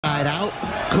Inside out.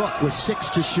 Cook with 6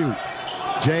 to shoot.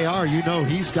 JR, you know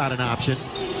he's got an option.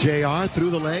 JR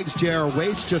through the legs. JR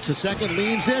waits just a second,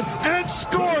 leans in, and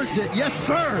scores it. Yes,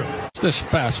 sir. This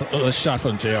pass, a shot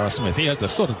from J.R. Smith. He had to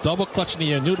sort of double clutch in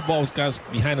the air. Knew the ball was guys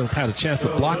behind him, had a chance to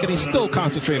block it. He still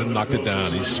concentrated and knocked it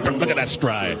down. Look at that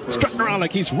stride. Strutting around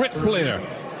like he's Ric Flair.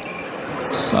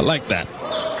 I like that.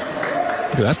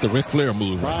 Yeah, that's the Ric Flair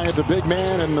move. Right, the big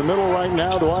man in the middle right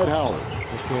now, Dwight Howard.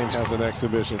 This game has an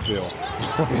exhibition feel.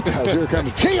 It does. Here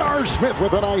comes J.R. Smith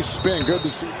with a nice spin. Good to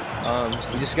see.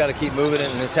 We just got to keep moving it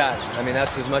and attack. I mean,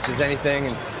 that's as much as anything.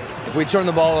 And if we turn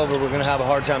the ball over, we're going to have a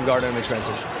hard time guarding him in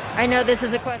transition. I know this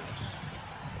is a question.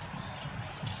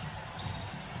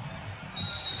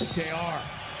 JR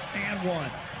and one.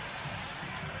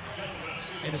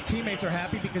 And his teammates are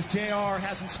happy because JR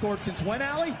hasn't scored since when,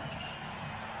 Allie?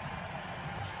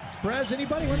 Brez,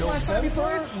 anybody? When's the last time you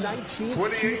played?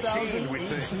 2018, we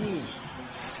think.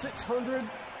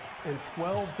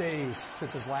 612 days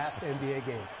since his last NBA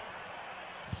game.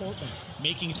 Portland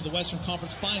making it to the Western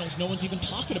Conference Finals. No one's even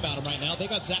talking about him right now. They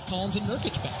got Zach Collins and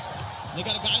Nurkic back. They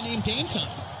got a guy named Dame Time.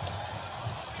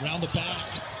 Around the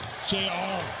back,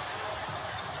 JR.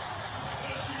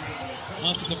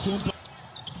 Antetokounmpo.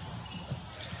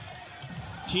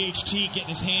 THT getting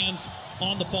his hands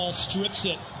on the ball, strips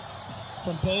it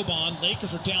from Boban.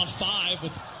 Lakers are down 5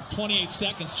 with 28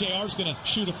 seconds. JR's going to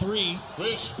shoot a 3.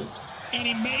 And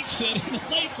he makes it, and the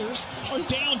Lakers are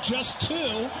down just 2.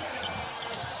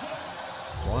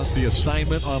 Lost the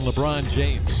assignment on LeBron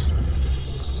James.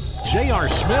 J.R.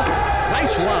 Smith,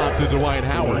 nice lob to Dwight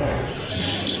Howard.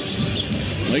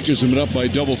 Lakers have been up by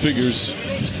double figures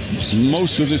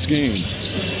most of this game.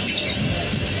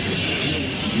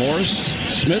 Morris,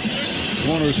 Smith,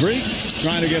 corner 3,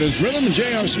 trying to get his rhythm, and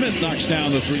J.R. Smith knocks down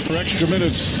the 3 for extra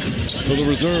minutes for the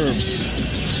reserves.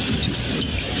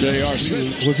 J.R.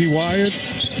 Smith. Was he wired?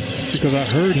 Because I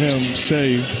heard him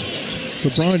say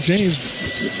LeBron James.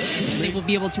 They will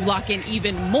be able to lock in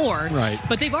even more. Right.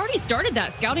 But they've already started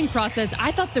that scouting process.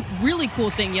 I thought the really cool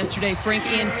thing yesterday, Frank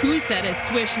and Kuz said, as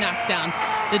Swish knocks down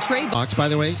the trade. Fox, by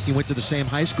the way, he went to the same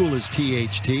high school as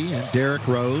THT and Derrick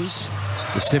Rose,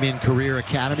 the Simeon Career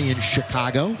Academy in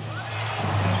Chicago.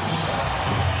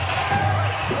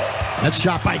 That's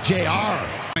shot by JR.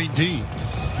 19.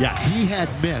 Yeah, he had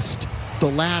missed the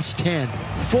last 10,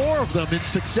 4 of them in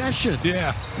succession.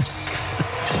 Yeah.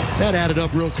 That added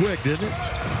up real quick, didn't it?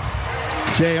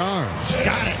 JR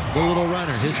got it. The little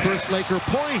runner. His first Laker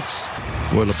points.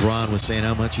 Boy, LeBron was saying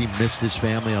how much he missed his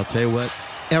family. I'll tell you what,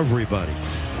 everybody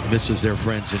misses their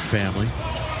friends and family.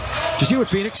 Did you see what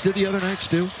Phoenix did the other night,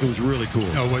 Stu? It was really cool.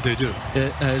 No, what'd they do?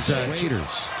 As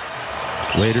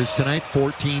Waiters tonight,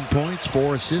 14 points,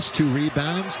 4 assists, 2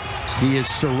 rebounds. He is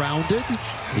surrounded.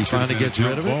 He finally gets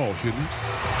rid of it. Ball, shouldn't he?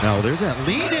 No, there's that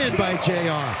lean in by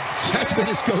JR. That's been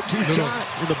his go-to shot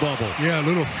in the bubble. Yeah, a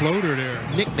little floater there.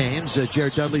 Nicknames.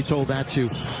 Jared Dudley told that to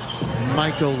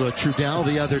Michael Trudell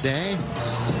the other day.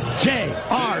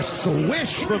 JR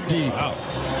swish from deep. Wow.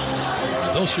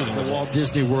 Still shooting the Walt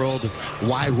Disney World,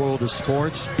 wide world of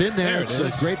sports. Been there. It's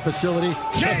a great facility.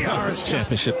 JR's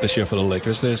championship this year for the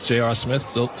Lakers. There's J.R. Smith.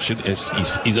 Still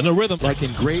he's in a rhythm. Like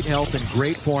in great health and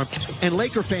great form. And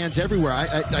Laker fans everywhere.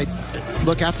 I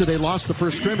look after they lost the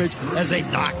first scrimmage as they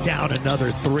knocked down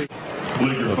another 3.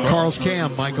 Carl's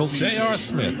Cam, Michael. J.R.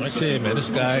 Smith. I tell you, man, this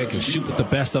guy can shoot with the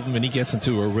best of them, and he gets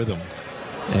into a rhythm.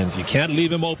 And if you can't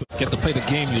leave him open, get to play the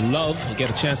game you love, and get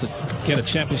a chance to get a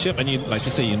championship, and you, like you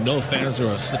say, you know fans are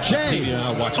watching.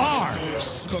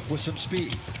 Cook with some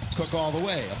speed. Cook all the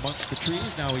way amongst the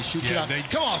trees. Now he shoots it out.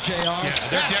 Come on, JR. Yeah,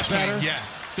 That's better. Yeah,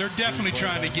 they're definitely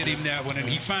trying to get him that one, and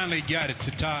he finally got it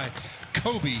to tie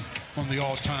Kobe on the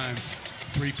all-time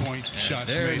three-point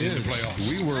shots made in the playoffs.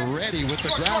 We were ready with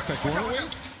the graphic, weren't we?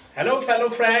 Hello, fellow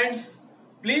friends.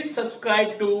 Please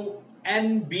subscribe to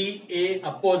NBA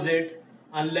Opposite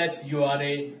unless you are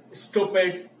a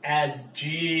stupid as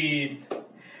Jeet.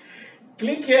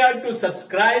 Click here to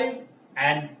subscribe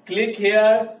and click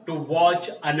here to watch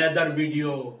another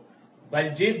video.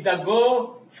 Baljit the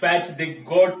Go, fetch the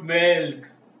goat milk.